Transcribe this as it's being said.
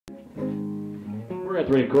We're at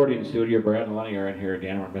the recording studio. Brad and Lenny are in here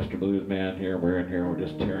again. We're Mr. Bluesman here. We're in here. We're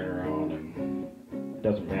just tearing around, and it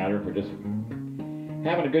doesn't matter. We're just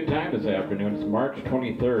having a good time this afternoon. It's March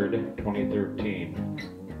 23rd, 2013.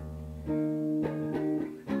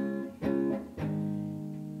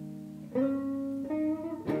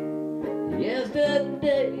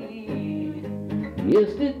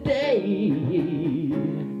 Yesterday,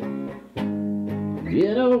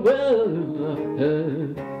 in a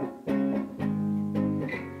world,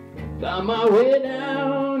 found my way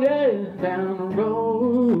down the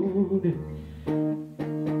road,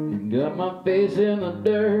 got my face in the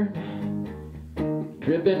dirt,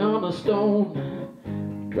 tripping on a stone,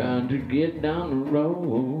 trying to get down the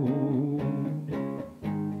road.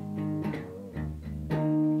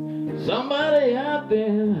 Somebody out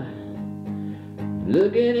there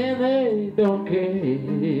looking and they don't care,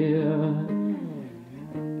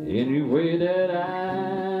 any way that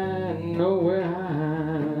I know where I'm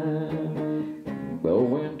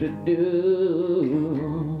going to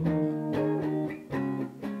do.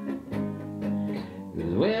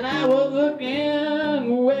 'Cause when I was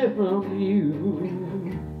looking away from you,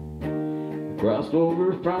 crossed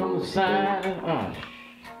over from the side,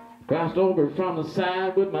 crossed over from the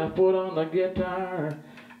side with my foot on the guitar,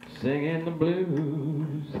 singing the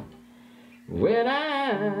blues, when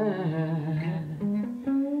I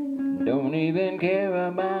don't even care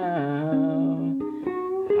about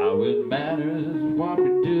how it matters what we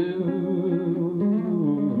do.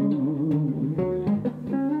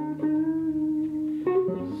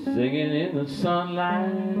 Singing in the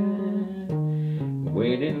sunlight,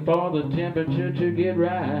 waiting for the temperature to get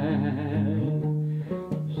right,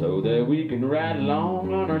 so that we can ride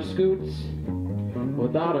along on our scoots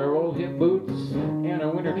without our old hip boots and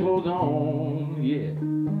our winter clothes on, yeah.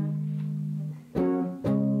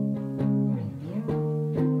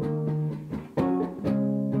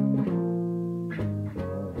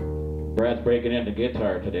 Brad's breaking in the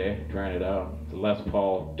guitar today, trying it out. It's a Les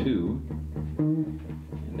Paul 2.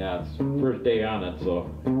 And now it's first day on it, so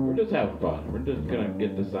we're just having fun. We're just gonna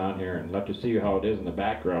get this on here and let you see how it is in the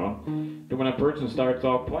background. And when a person starts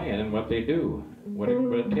off playing and what they do, what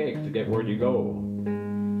it takes to get where you go.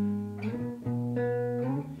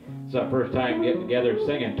 It's our first time getting together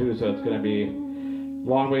singing too, so it's going to be a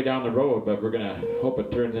long way down the road, but we're going to hope it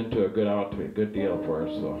turns into a good deal for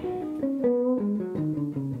us.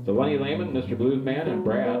 So Lenny Lehman, Mr. Bluesman, and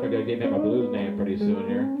Brad, we're going to give him a blues name pretty soon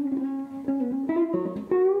here.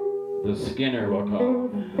 The Skinner, we'll call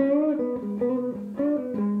him.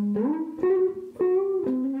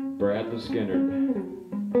 Brad the Skinner.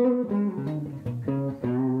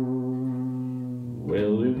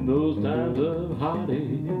 Well, in those times of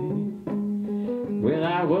heartache, when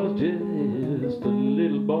I was just a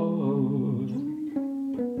little boy,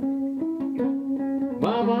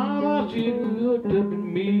 my mama, she looked up at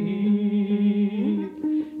me,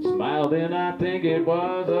 smiled, and I think it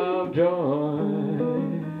was of joy.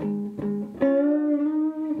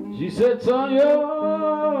 She said, son,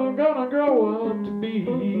 you're gonna grow up to be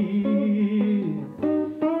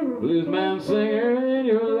bluesman singer in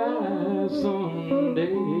your life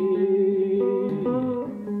someday.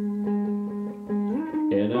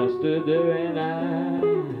 And I stood there and I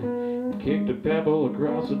kicked a pebble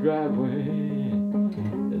across the driveway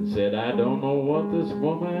and said, I don't know what this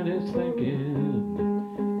woman is thinking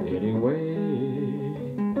anyway.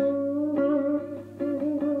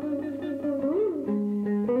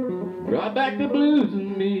 Brought back the blues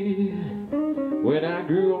in me when I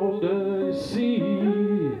grew older, you see.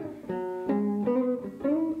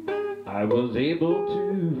 I was able to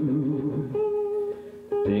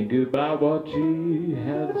think about what she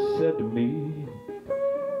had said to me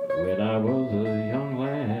when I was a young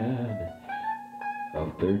lad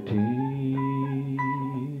of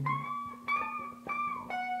 13.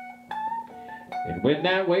 And when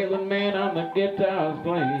that wailing man on the guitar was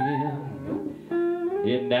playing,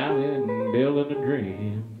 getting down and building a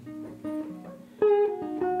dream,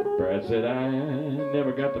 Brad said, I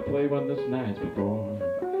never got to play one this nice before.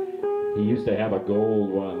 He used to have a gold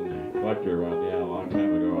one, collector one, yeah, a long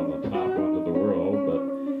time ago, on the top ones of the world, but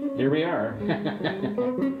here we are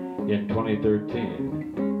in 2013.